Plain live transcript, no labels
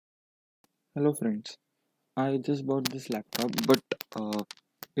Hello friends, I just bought this laptop but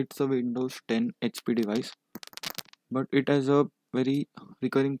it's a Windows 10 HP device, but it has a very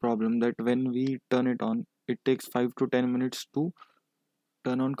recurring problem that when we turn it on it takes 5 to 10 minutes to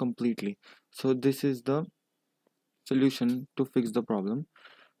turn on completely. So this is the solution to fix the problem.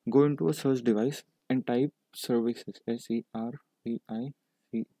 Go into a search device and type services SERVICES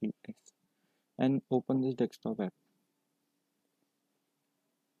and open this desktop app.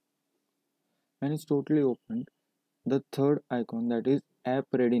 When it's totally opened, the third icon, that is app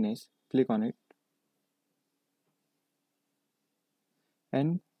readiness, click on it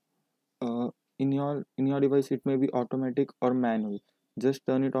and uh, in your device it may be automatic or manual. Just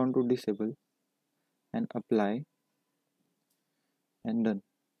turn it on to disable and apply and done.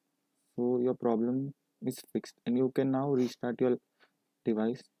 So your problem is fixed and you can now restart your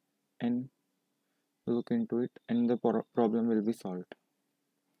device and look into it and the problem will be solved.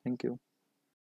 Thank you.